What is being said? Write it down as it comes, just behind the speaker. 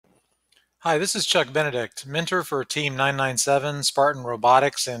Hi, this is Chuck Benedict, mentor for Team 997 Spartan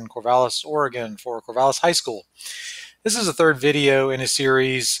Robotics in Corvallis, Oregon for Corvallis High School. This is the third video in a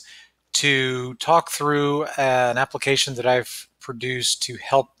series to talk through an application that I've produced to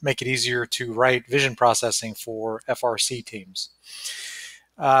help make it easier to write vision processing for FRC teams.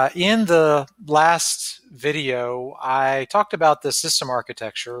 In the last video, I talked about the system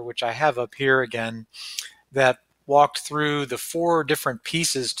architecture, which I have up here again, that walked through the 4 different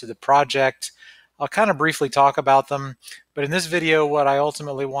pieces to the project. I'll kind of briefly talk about them, but in this video what I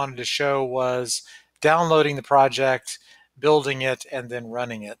ultimately wanted to show was downloading the project, building it, and then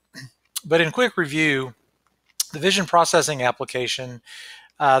running it. But in quick review, the vision processing application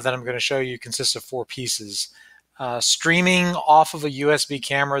that I'm going to show you consists of 4 pieces. Streaming off of a USB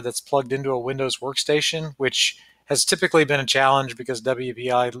camera that's plugged into a Windows workstation, which has typically been a challenge because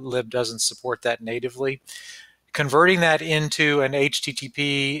WPI-lib doesn't support that natively. Converting that into an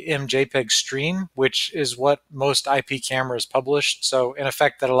HTTP MJPEG stream, which is what most IP cameras publish. So in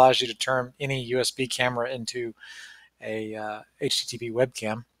effect, that allows you to turn any USB camera into a HTTP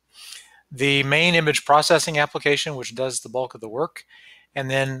webcam. The main image processing application, which does the bulk of the work.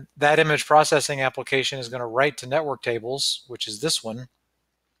 And then that image processing application is going to write to network tables, which is this one.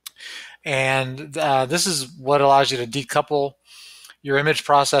 And this is what allows you to decouple your image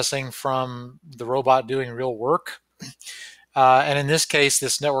processing from the robot doing real work. And in this case,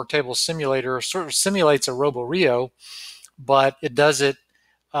 this network table simulator sort of simulates a RoboRio, but it does it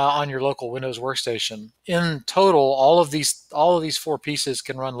on your local Windows workstation. In total, all of these 4 pieces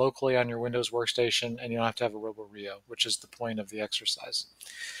can run locally on your Windows workstation, and you don't have to have a RoboRio, which is the point of the exercise.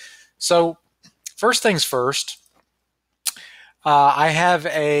 So first things first, I have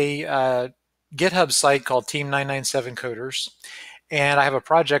a GitHub site called Team 997 Coders, and I have a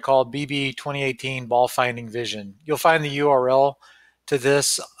project called BB 2018 Ball Finding Vision. You'll find the URL to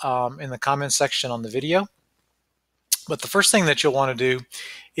this in the comments section on the video. But the first thing that you'll want to do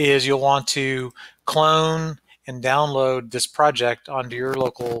is you'll want to clone and download this project onto your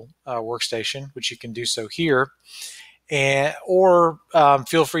local workstation, which you can do so here. Or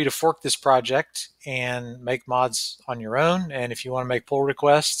feel free to fork this project and make mods on your own. And if you want to make pull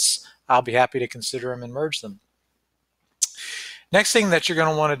requests, I'll be happy to consider them and merge them. Next thing that you're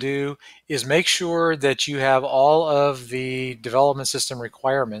going to want to do is make sure that you have all of the development system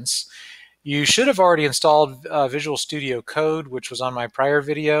requirements. You should have already installed Visual Studio Code, which was on my prior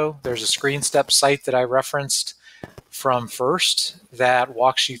video. There's a screen step site that I referenced from first that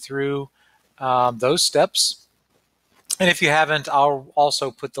walks you through those steps. And if you haven't, I'll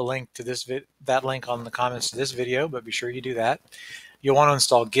also put the link to that link on the comments to this video, but be sure you do that. You'll want to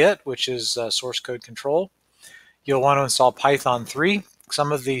install Git, which is source code control. You'll want to install Python 3.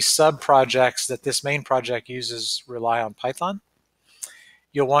 Some of the sub-projects that this main project uses rely on Python.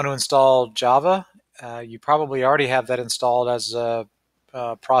 You'll want to install Java. You probably already have that installed as a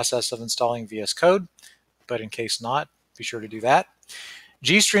process of installing VSCode, but in case not, be sure to do that.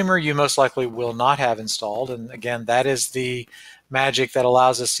 GStreamer you most likely will not have installed, and again, that is the magic that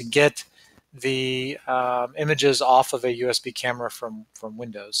allows us to get the images off of a USB camera from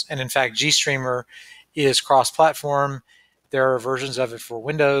Windows. And in fact, GStreamer is cross-platform. There are versions of it for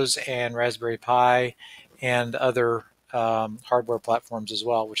Windows and Raspberry Pi and other hardware platforms as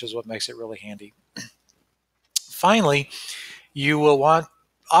well, which is what makes it really handy. Finally, you will want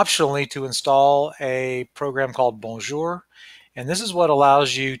optionally to install a program called Bonjour, and this is what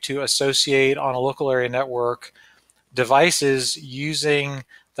allows you to associate on a local area network devices using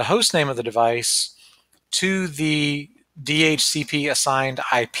the host name of the device to the DHCP assigned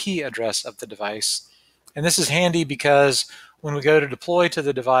IP address of the device. And this is handy because when we go to deploy to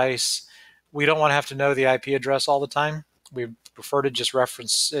the device, we don't want to have to know the IP address all the time. We prefer to just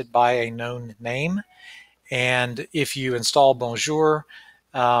reference it by a known name. And if you install Bonjour,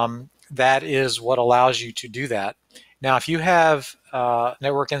 that is what allows you to do that. Now, if you have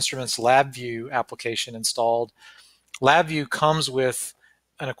Network Instruments LabVIEW application installed, LabVIEW comes with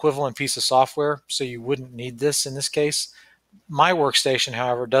an equivalent piece of software, so you wouldn't need this in this case. My workstation,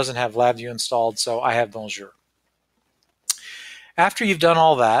 however, doesn't have LabVIEW installed, so I have Bonjour. After you've done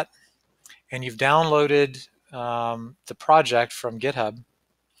all that, and you've downloaded the project from GitHub,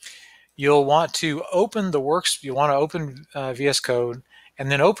 you'll want to open VS Code, and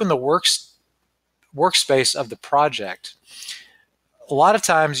then open the workspace of the project. A lot of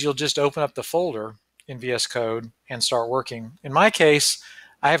times you'll just open up the folder in VS Code and start working. In my case,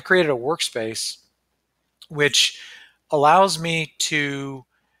 I have created a workspace which allows me to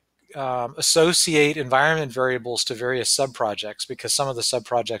associate environment variables to various subprojects because some of the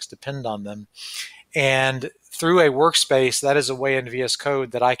subprojects depend on them. And through a workspace, that is a way in VS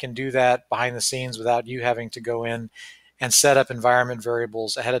Code that I can do that behind the scenes without you having to go in and set up environment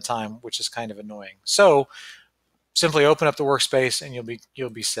variables ahead of time, which is kind of annoying. So simply open up the workspace and you'll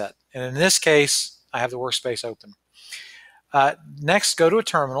be set. And in this case, I have the workspace open. Next, go to a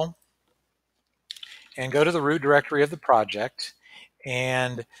terminal and go to the root directory of the project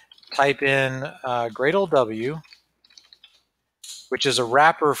and type in Gradle W, which is a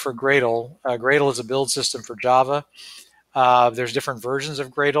wrapper for Gradle. Gradle is a build system for Java. There's different versions of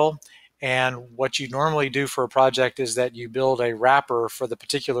Gradle, and what you normally do for a project is that you build a wrapper for the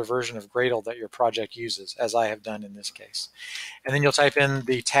particular version of Gradle that your project uses, as I have done in this case. And then you'll type in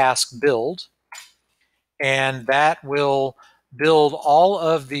the task build, and that will build all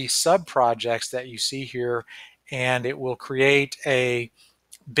of the sub-projects that you see here, and it will create a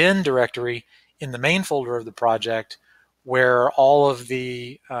bin directory in the main folder of the project where all of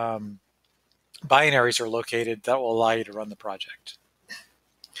the binaries are located that will allow you to run the project.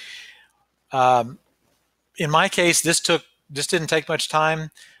 In my case, this didn't take much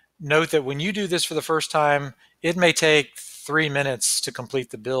time. Note that when you do this for the first time, it may take 3 minutes to complete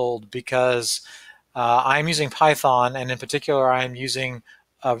the build because I'm using Python, and in particular, I'm using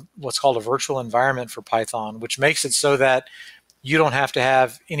what's called a virtual environment for Python, which makes it so that you don't have to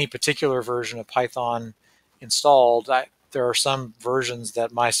have any particular version of Python installed. There are some versions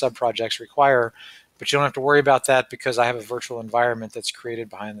that my sub-projects require, but you don't have to worry about that because I have a virtual environment that's created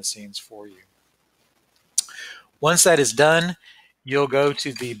behind the scenes for you. Once that is done, you'll go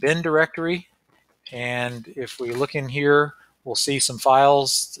to the bin directory, and if we look in here, we'll see some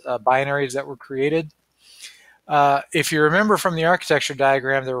files, binaries that were created. If you remember from the architecture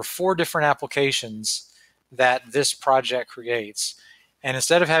diagram, there were 4 different applications that this project creates. And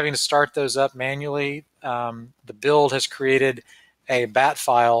instead of having to start those up manually, the build has created a bat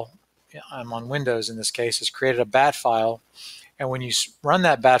file. I'm on Windows in this case, has created a bat file. And when you run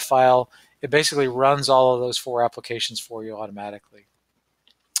that bat file, it basically runs all of those 4 applications for you automatically.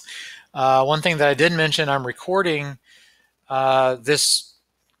 One thing that I did mention, I'm recording this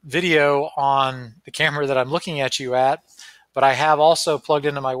video on the camera that I'm looking at you at, but I have also plugged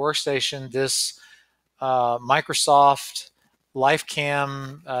into my workstation this Microsoft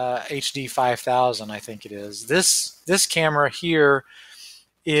LifeCam HD 5000, I think it is. This camera here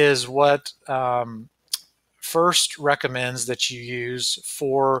is what FIRST recommends that you use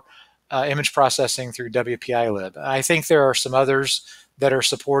for image processing through WPI-lib. I think there are some others that are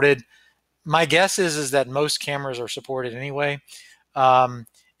supported. My guess is that most cameras are supported anyway.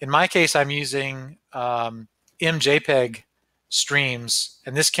 In my case, I'm using MJPEG streams,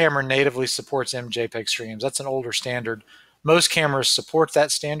 and this camera natively supports MJPEG streams. That's an older standard. Most cameras support that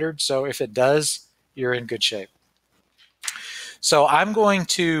standard, so if it does, you're in good shape. So I'm going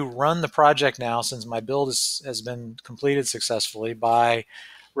to run the project now, since my build has been completed successfully, by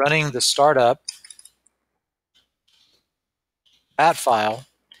running the startup bat file.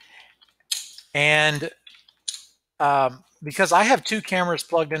 And because I have 2 cameras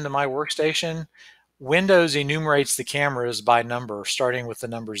plugged into my workstation, Windows enumerates the cameras by number, starting with the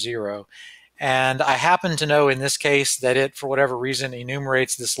number 0. And I happen to know in this case that it, for whatever reason,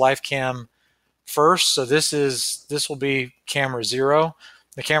 enumerates this LifeCam first. So this will be camera 0.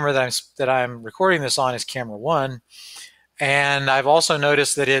 The camera that I'm recording this on is camera 1. And I've also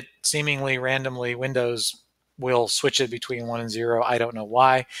noticed that it seemingly randomly, Windows will switch it between 1 and 0. I don't know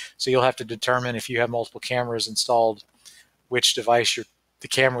why. So you'll have to determine, if you have multiple cameras installed, which device the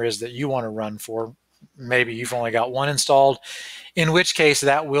camera is that you want to run for. Maybe you've only got 1 installed, in which case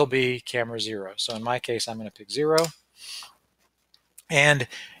that will be camera 0. So in my case, I'm going to pick 0. And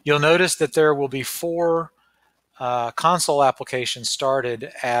you'll notice that there will be 4 console applications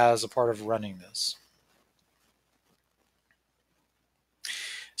started as a part of running this.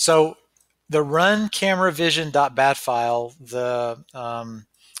 So the run camera vision.bat file, the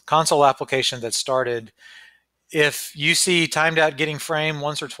console application that started, if you see timed out getting frame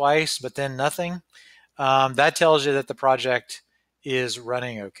once or twice, but then nothing, that tells you that the project is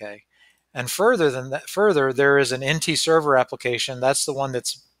running okay. And further, there is an NT server application. That's the one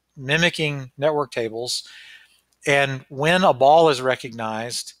that's mimicking network tables. And when a ball is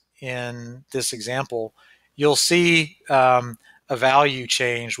recognized in this example, you'll see a value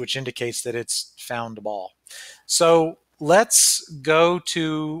change, which indicates that it's found a ball. So let's go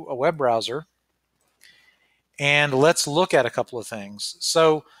to a web browser and let's look at a couple of things.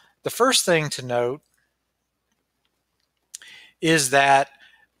 So the first thing to note is that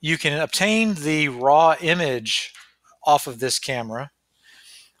you can obtain the raw image off of this camera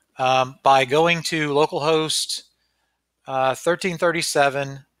by going to localhost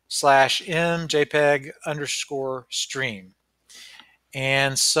 1337 .imjpeg_stream.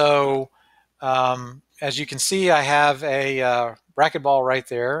 And so as you can see, I have a bracket ball right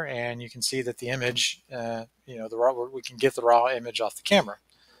there, and you can see that the image, we can get the raw image off the camera.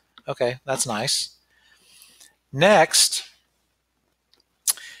 Okay, that's nice. Next,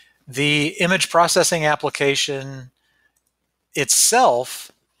 the image processing application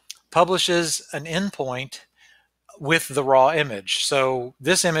itself publishes an endpoint with the raw image. So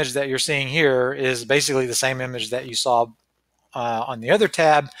this image that you're seeing here is basically the same image that you saw on the other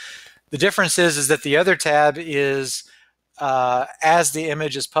tab. The difference is that the other tab is as the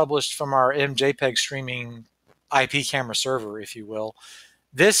image is published from our MJPEG streaming IP camera server, if you will.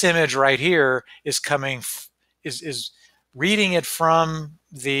 This image right here is coming, is reading it from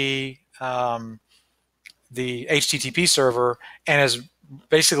the HTTP server and is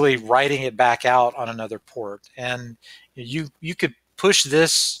basically writing it back out on another port. And you could push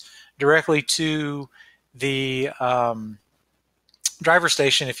this directly to the driver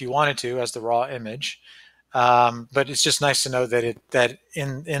station if you wanted to as the raw image. But it's just nice to know that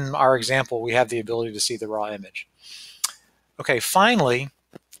in our example we have the ability to see the raw image. Okay, finally,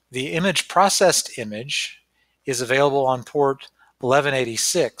 the image processed image is available on port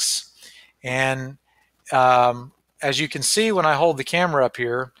 1186, and as you can see when I hold the camera up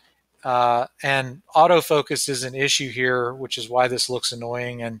here, and autofocus is an issue here, which is why this looks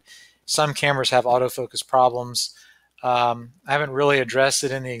annoying, and some cameras have autofocus problems. I haven't really addressed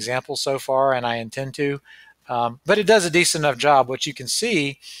it in the example so far, and I intend to, but it does a decent enough job. What you can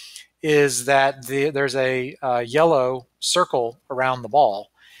see is that there's a yellow circle around the ball,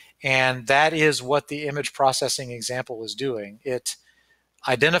 and that is what the image processing example is doing. It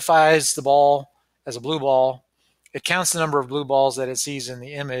identifies the ball as a blue ball, it counts the number of blue balls that it sees in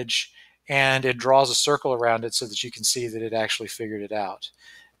the image, and it draws a circle around it so that you can see that it actually figured it out.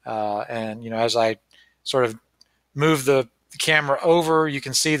 And as I sort of move the camera over, you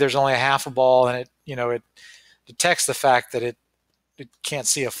can see there's only a half a ball, and it detects the fact that it can't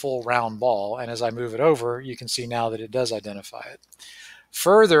see a full round ball. And as I move it over, you can see now that it does identify it.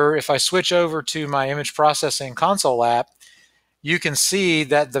 Further, if I switch over to my image processing console app, you can see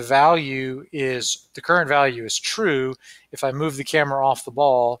that the current value is true. If I move the camera off the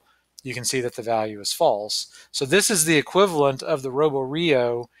ball, you can see that the value is false. So this is the equivalent of the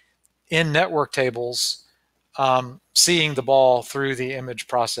RoboRio in network tables seeing the ball through the image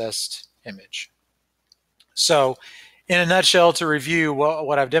processed image. So in a nutshell, to review,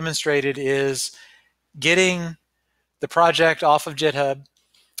 what I've demonstrated is getting the project off of GitHub,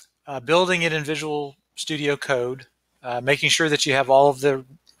 building it in Visual Studio Code, making sure that you have all of the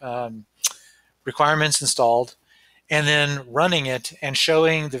requirements installed, and then running it and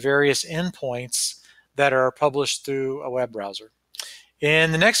showing the various endpoints that are published through a web browser.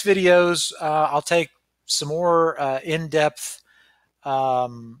 In the next videos, I'll take some more in-depth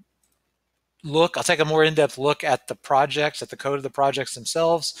look. I'll take a more in-depth look at the projects, at the code of the projects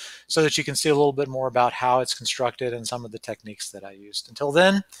themselves, so that you can see a little bit more about how it's constructed and some of the techniques that I used. Until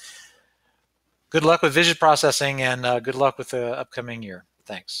then, good luck with vision processing, and good luck with the upcoming year.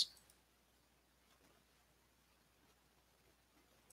 Thanks.